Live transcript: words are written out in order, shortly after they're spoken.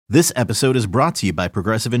This episode is brought to you by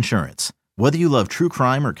Progressive Insurance. Whether you love true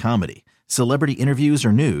crime or comedy, celebrity interviews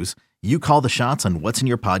or news, you call the shots on what's in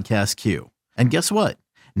your podcast queue. And guess what?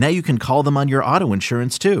 Now you can call them on your auto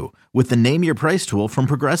insurance too with the Name Your Price tool from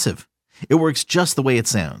Progressive. It works just the way it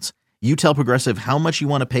sounds. You tell Progressive how much you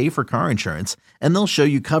want to pay for car insurance, and they'll show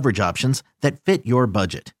you coverage options that fit your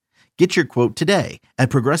budget. Get your quote today at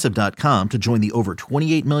Progressive.com to join the over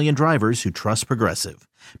 28 million drivers who trust Progressive.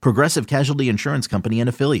 Progressive Casualty Insurance Company and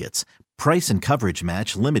Affiliates. Price and coverage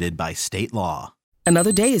match limited by state law.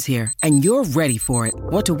 Another day is here, and you're ready for it.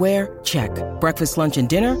 What to wear? Check. Breakfast, lunch, and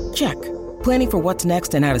dinner? Check. Planning for what's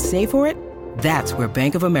next and how to save for it? That's where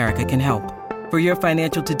Bank of America can help. For your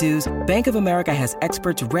financial to-dos, Bank of America has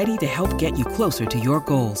experts ready to help get you closer to your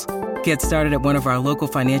goals. Get started at one of our local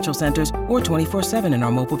financial centers or 24/7 in our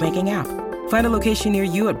mobile banking app. Find a location near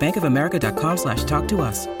you at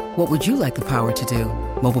bankofamerica.com/talktous. What would you like the power to do?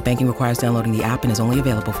 Mobile banking requires downloading the app and is only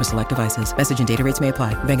available for select devices. Message and data rates may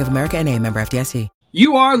apply. Bank of America N.A., member FDIC.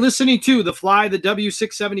 You are listening to the Fly the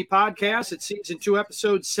W670 podcast. It's season 2,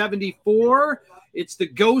 episode 74. It's the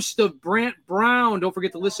ghost of Brant Brown. Don't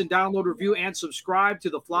forget to listen, download, review, and subscribe to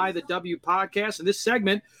the Fly the W podcast. In this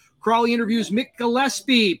segment, Crawley interviews Mick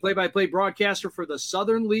Gillespie, play-by-play broadcaster for the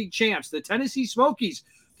Southern League champs, the Tennessee Smokies,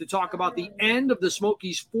 to talk about the end of the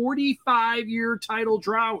Smokies' 45-year title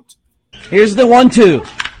drought. Here's the 1-2.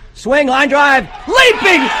 Swing, line drive,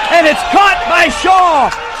 leaping, and it's caught by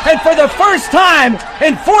Shaw. And for the first time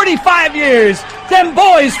in 45 years, them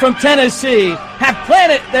boys from Tennessee have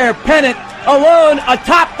planted their pennant alone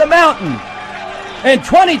atop the mountain. In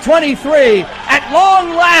 2023, at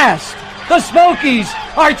long last, the Smokies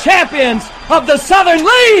are champions of the Southern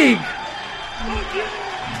League.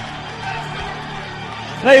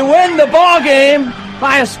 They win the ball game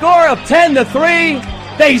by a score of 10-3.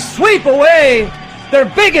 They sweep away their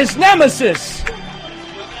biggest nemesis.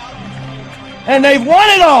 And they've won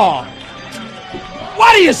it all.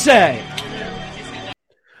 What do you say?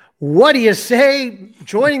 What do you say?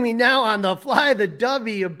 Joining me now on the Fly the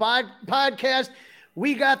W podcast,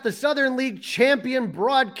 we got the Southern League champion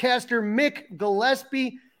broadcaster, Mick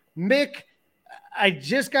Gillespie. Mick, I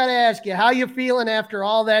just got to ask you, how you feeling after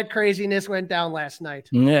all that craziness went down last night?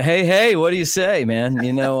 Yeah, hey, what do you say, man?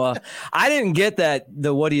 You know, I didn't get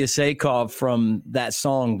the what do you say call from that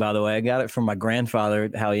song, by the way. I got it from my grandfather,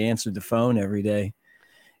 how he answered the phone every day.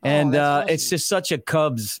 And awesome. It's just such a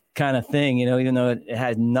Cubs kind of thing, you know, even though it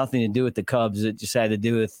had nothing to do with the Cubs. It just had to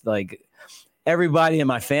do with, like, everybody in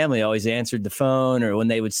my family always answered the phone, or when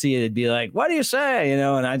they would see it, it'd be like, what do you say? You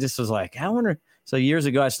know, and I just was like, I wonder. So years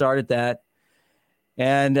ago, I started that.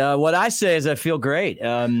 And what I say is I feel great.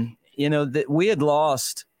 You know, that we had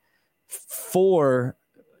lost 4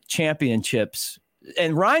 championships,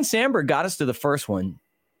 and Ryan Sandberg got us to the first one.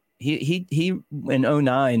 He in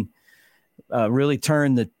 2009 really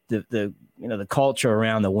turned the culture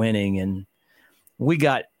around the winning, and we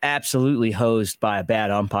got absolutely hosed by a bad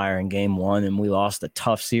umpire in game 1, and we lost a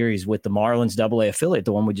tough series with the Marlins AA affiliate,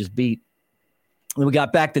 the one we just beat. When we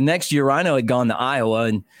got back the next year, Rhino had gone to Iowa,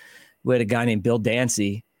 and we had a guy named Bill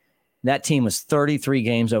Dancy. That team was 33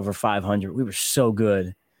 games over 500. We were so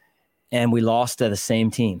good. And we lost to the same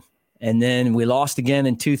team. And then we lost again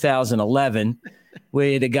in 2011.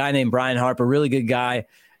 We had a guy named Brian Harper, really good guy.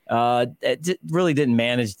 Really didn't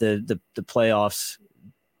manage the playoffs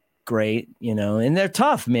great, you know. And they're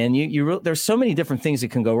tough, man. There's so many different things that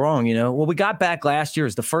can go wrong, you know. Well, we got back last year. It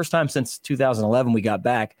was the first time since 2011 we got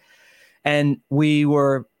back. And we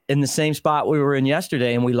were in the same spot we were in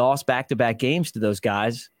yesterday, and we lost back-to-back games to those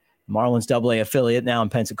guys, Marlins AA affiliate now in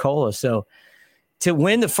Pensacola. So to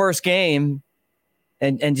win the first game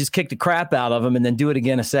and just kick the crap out of them and then do it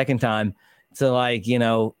again a second time to, like, you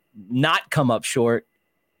know, not come up short,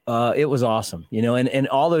 it was awesome, you know. And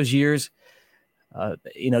all those years,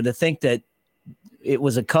 you know, to think that it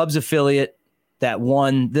was a Cubs affiliate that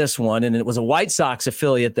won this one, and it was a White Sox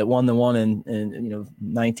affiliate that won the one in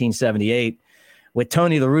 1978. With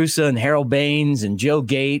Tony La Russa and Harold Baines and Joe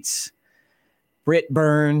Gates, Britt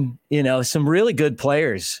Byrne, you know, some really good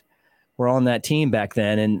players were on that team back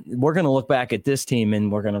then. And we're going to look back at this team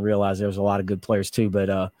and we're going to realize there was a lot of good players too. But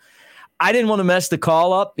I didn't want to mess the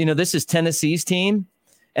call up. You know, this is Tennessee's team,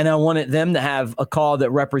 and I wanted them to have a call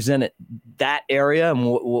that represented that area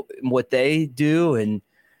and what they do. And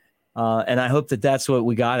I hope that that's what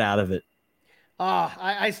we got out of it.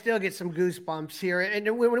 I still get some goosebumps here.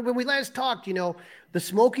 And when we last talked, you know, the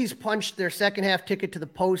Smokies punched their second half ticket to the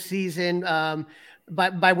postseason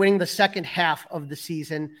by winning the second half of the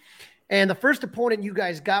season. And the first opponent you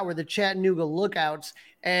guys got were the Chattanooga Lookouts.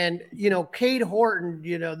 And, you know, Cade Horton,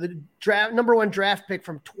 you know, the number 1 draft pick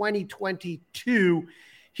from 2022,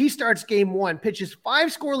 He starts game one, pitches 5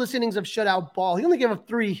 scoreless innings of shutout ball. He only gave up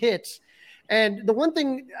 3 hits. And the one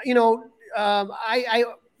thing, I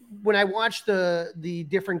when I watched the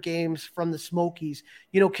different games from the Smokies,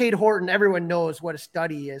 Cade Horton, everyone knows what a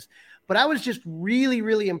stud he is. But I was just really,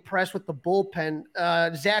 really impressed with the bullpen.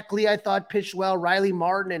 Zach Lee, I thought, pitched well. Riley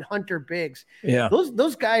Martin and Hunter Biggs. Yeah.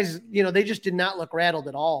 Those guys, they just did not look rattled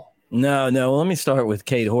at all. No. Well, let me start with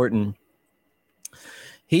Cade Horton.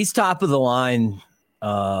 He's top of the line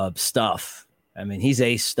stuff. I mean, he's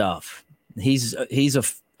ace stuff. He's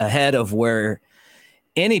ahead of where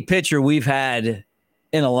any pitcher we've had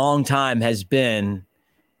in a long time has been.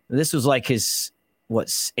 This was like his,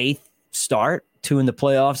 8th start, 2 in the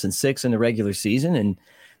playoffs and 6 in the regular season. And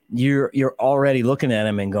you're already looking at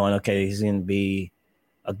him and going, okay, he's going to be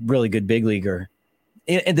a really good big leaguer.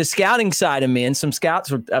 And the scouting side of me, and some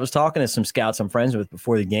scouts, I was talking to some scouts I'm friends with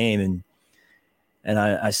before the game. And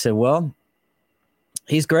I said, well,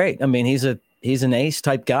 he's great. I mean, he's an ace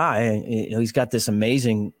type guy. He's got this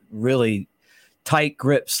amazing, really tight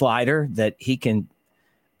grip slider that he can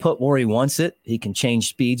put where he wants it. He can change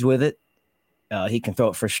speeds with it. He can throw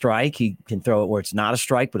it for a strike. He can throw it where it's not a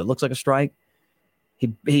strike, but it looks like a strike.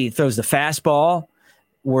 He throws the fastball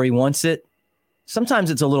where he wants it. Sometimes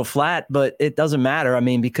it's a little flat, but it doesn't matter. I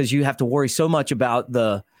mean, because you have to worry so much about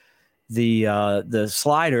the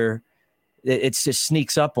slider. It just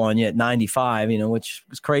sneaks up on you at 95, which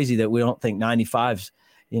is crazy that we don't think 95's,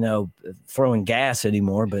 throwing gas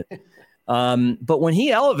anymore. But when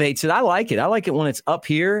he elevates it, I like it. I like it when it's up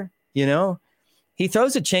here, He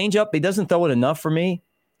throws a changeup. He doesn't throw it enough for me.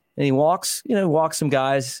 And he walks some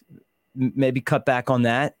guys, maybe cut back on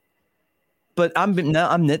that. But I'm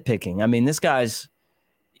nitpicking. I mean, this guy's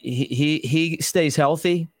he stays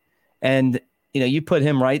healthy, and you put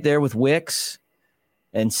him right there with Wicks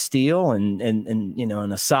and Steele and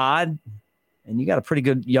Assad, and you got a pretty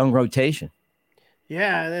good young rotation.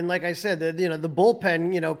 Yeah, and like I said, the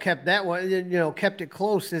bullpen, kept that one, kept it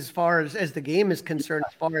close as far as the game is concerned,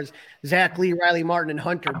 as far as Zach Lee, Riley Martin, and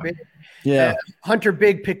Hunter Big. Yeah, Hunter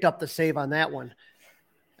Big picked up the save on that one.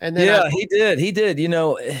 And then he did.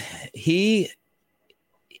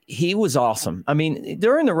 He was awesome. I mean,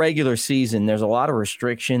 during the regular season, there's a lot of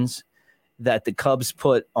restrictions that the Cubs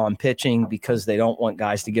put on pitching because they don't want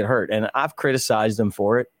guys to get hurt. And I've criticized them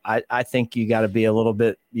for it. I think you got to be a little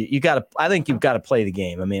bit, I think you've got to play the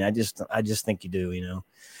game. I mean, I just think you do,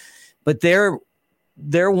 but they're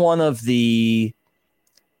one of the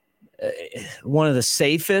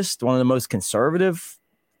safest, one of the most conservative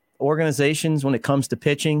organizations when it comes to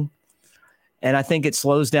pitching. And I think it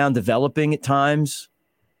slows down developing at times,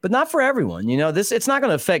 but not for everyone. It's not going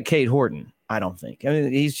to affect Cade Horton, I don't think. I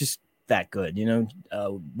mean, he's just that good,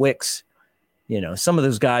 Wicks, some of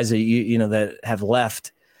those guys that that have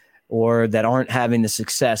left or that aren't having the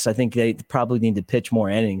success. I think they probably need to pitch more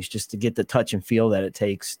innings just to get the touch and feel that it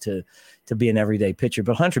takes to be an everyday pitcher.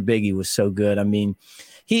 But Hunter Biggie was so good. I mean,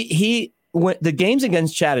 when the games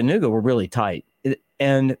against Chattanooga were really tight,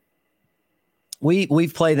 and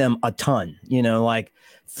we've played them a ton, like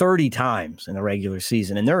 30 times in the regular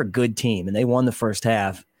season, and they're a good team, and they won the first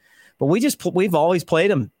half. But we've always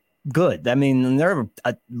played them good. I mean, they're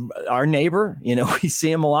our neighbor. We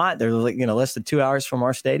see them a lot. They're like less than 2 hours from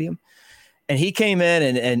our stadium, and he came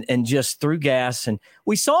in and just threw gas. And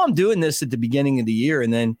we saw him doing this at the beginning of the year,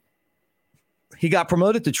 and then he got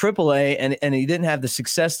promoted to AAA, and he didn't have the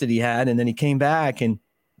success that he had. And then he came back, and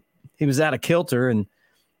he was out of kilter, and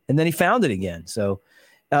then he found it again. So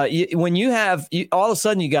when you have all of a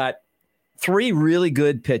sudden you got 3 really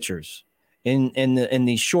good pitchers in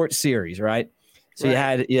these short series, right? So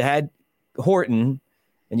right. you had Horton,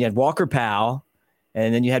 and you had Walker Powell,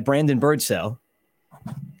 and then you had Brandon Birdsell.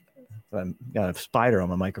 I've got a spider on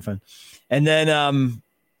my microphone. And then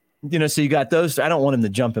so you got those. I don't want him to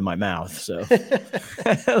jump in my mouth, so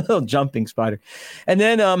a little jumping spider. And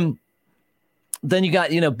then you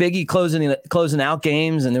got Biggie closing out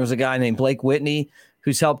games, and there was a guy named Blake Whitney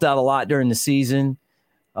who's helped out a lot during the season.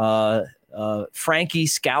 Frankie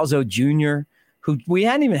Scalzo Jr., who we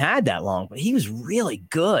hadn't even had that long, but he was really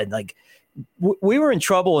good. Like we were in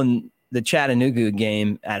trouble in the Chattanooga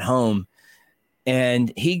game at home,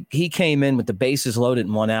 and he came in with the bases loaded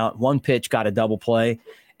and 1 out, 1 pitch, got a double play,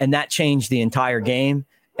 and that changed the entire game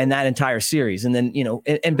and that entire series. And then,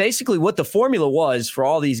 and basically what the formula was for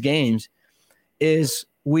all these games is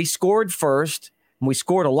we scored first, and we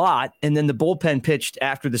scored a lot, and then the bullpen pitched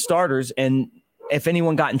after the starters. And if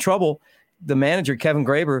anyone got in trouble, the manager, Kevin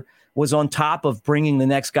Graber, was on top of bringing the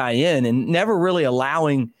next guy in and never really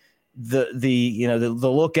allowing the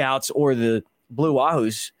lookouts or the Blue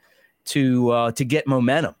Wahoos to get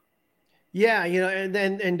momentum. Yeah,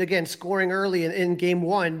 and again, scoring early in game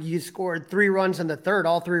one, you scored 3 runs in the third,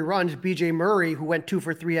 all 3 runs. BJ Murray, who went 2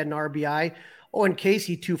 for 3, had an RBI. Owen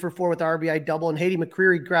Casey, 2 for 4 with RBI double, and Haiti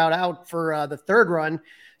McCreary ground out for the third run.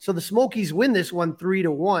 So the Smokies win this one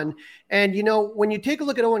 3-1. And when you take a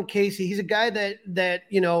look at Owen Casey, he's a guy that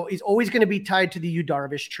he's always going to be tied to the Yu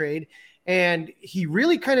Darvish trade, and he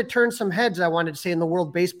really kind of turned some heads. I wanted to say in the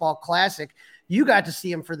World Baseball Classic. You got to see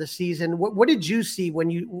him for the season. What did you see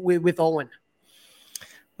with Owen?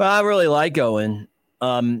 Well, I really like Owen.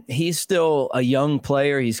 He's still a young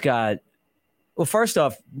player. He's got, well, first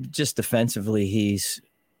off, just defensively, he's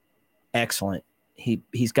excellent.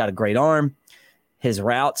 He's got a great arm. His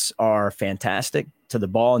routes are fantastic to the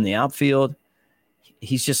ball in the outfield.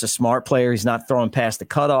 He's just a smart player. He's not throwing past the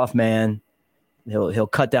cutoff man. He'll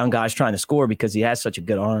cut down guys trying to score because he has such a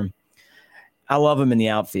good arm. I love him in the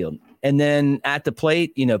outfield. And then at the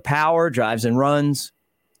plate, power, drives and runs.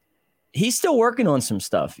 He's still working on some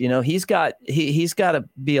stuff. He's got to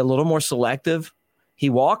be a little more selective. He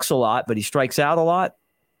walks a lot, but he strikes out a lot.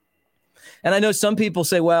 And I know some people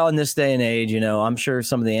say, well, in this day and age, I'm sure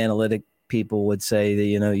some of the analytic people would say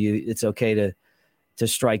that, it's okay to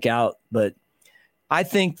strike out. But I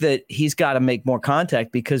think that he's got to make more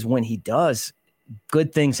contact because when he does,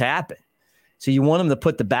 good things happen. So you want him to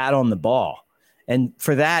put the bat on the ball. And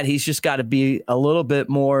for that, he's just got to be a little bit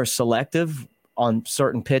more selective on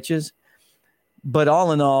certain pitches. But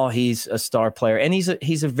all in all, he's a star player. And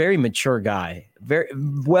he's a very mature guy.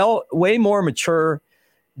 Way more mature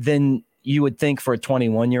than you would think for a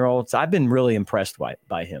 21-year-old. So I've been really impressed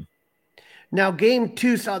by him. Now, game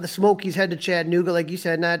 2 saw the Smokies head to Chattanooga, like you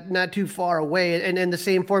said, not too far away. And in the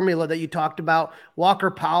same formula that you talked about,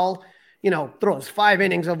 Walker Powell, throws 5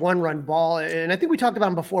 innings of 1-run ball. And I think we talked about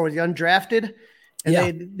him before. Was he undrafted?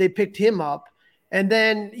 And they picked him up. And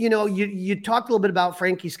then, you talked a little bit about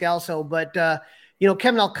Frankie Scalzo, but,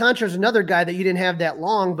 Kevin Alcantara is another guy that you didn't have that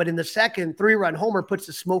long, but in the second 3-run homer puts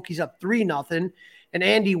the Smokies up 3-0. And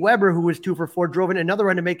Andy Weber, who was 2 for 4, drove in another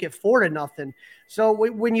run to make it 4-0. So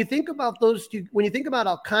when you think about those two, when you think about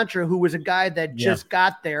Alcantara, who was a guy that just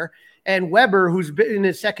got there, and Weber, who's been in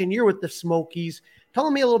his second year with the Smokies,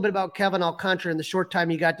 tell me a little bit about Kevin Alcantara in the short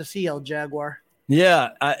time you got to see El Jaguar. Yeah,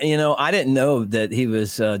 I didn't know that he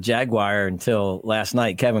was Jaguar until last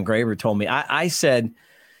night. Kevin Graver told me. I said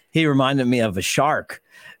he reminded me of a shark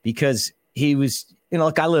because he was,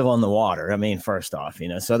 look, I live on the water. I mean, first off,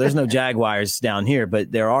 so there's no jaguars down here,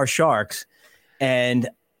 but there are sharks. And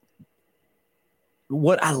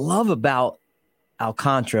what I love about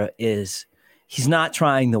Alcantara is he's not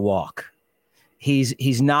trying to walk.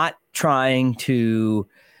 He's not trying to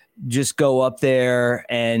just go up there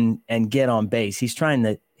and get on base. He's trying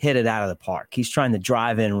to hit it out of the park. He's trying to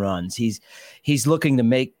drive in runs. He's looking to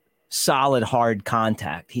make solid, hard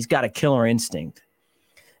contact. He's got a killer instinct.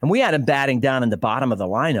 And we had him batting down in the bottom of the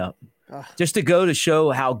lineup just to go to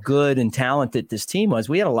show how good and talented this team was.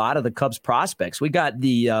 We had a lot of the Cubs prospects. We got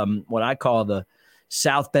the what I call the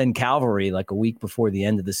South Bend Cavalry like a week before the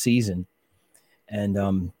end of the season.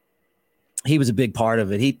 And he was a big part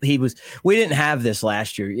of it. He was. We didn't have this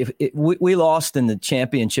last year. We lost in the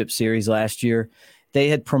championship series last year. They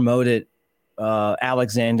had promoted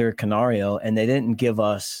Alexander Canario, and they didn't give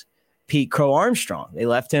us Pete Crow Armstrong. They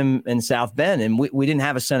left him in South Bend, and we didn't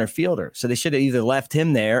have a center fielder. So they should have either left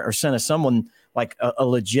him there or sent us someone like a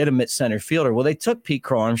legitimate center fielder. Well, they took Pete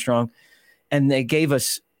Crow Armstrong, and they gave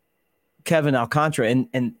us Kevin Alcantara,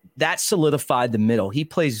 and that solidified the middle. He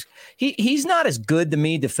plays. He's not as good to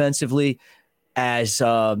me defensively as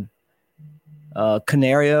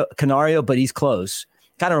Canario, but he's close.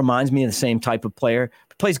 Kind of reminds me of the same type of player.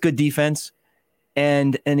 Plays good defense,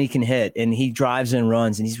 and he can hit, and he drives and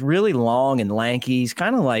runs, and he's really long and lanky. He's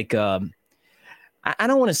kind of like I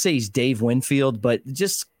don't want to say he's Dave Winfield, but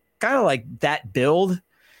just kind of like that build.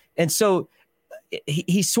 And so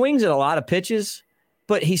he swings at a lot of pitches.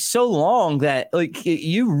 But he's so long that like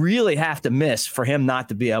you really have to miss for him not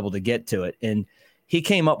to be able to get to it. And he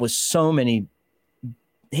came up with a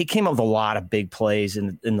lot of big plays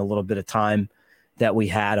in the little bit of time that we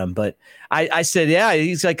had him. But I said, yeah,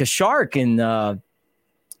 he's like a shark. And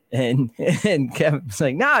Kevin's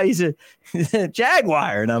like, no, he's a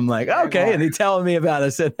Jaguar. And I'm like, okay. And he's telling me about it. I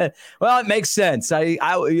said, well, it makes sense.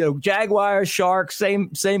 Jaguar, shark,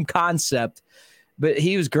 same concept. But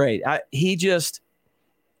he was great.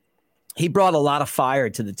 He brought a lot of fire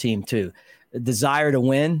to the team, too. A desire to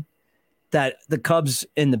win, that the Cubs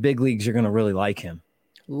in the big leagues are going to really like him.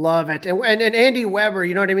 Love it. And Andy Weber,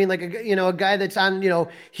 you know what I mean? Like, a guy that's on,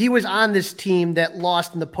 he was on this team that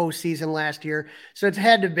lost in the postseason last year. So it's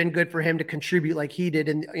had to have been good for him to contribute like he did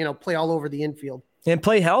and, play all over the infield. and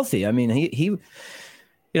play healthy. I mean,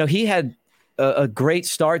 he had a great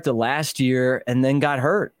start to last year and then got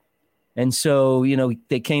hurt. And so,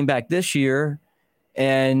 they came back this year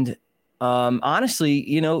and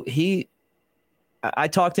honestly, I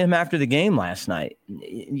talked to him after the game last night.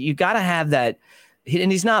 You got to have that.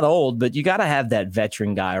 And he's not old, but you got to have that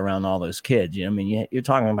veteran guy around all those kids. I mean, you're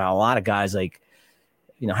talking about a lot of guys like,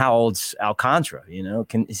 how old's Alcantara?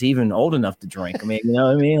 Is he even old enough to drink? I mean, you know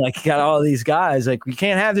what I mean? Like, you got all these guys. Like, we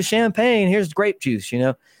can't have the champagne. Here's grape juice.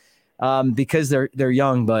 Because they're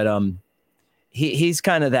young. But he's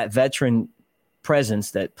kind of that veteran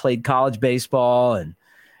presence that played college baseball and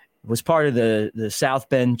was part of the South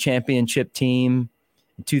Bend championship team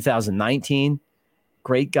in 2019.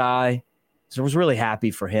 Great guy. So I was really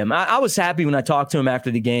happy for him. I was happy when I talked to him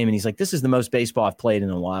after the game, and he's like, "This is the most baseball I've played in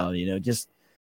a while." Just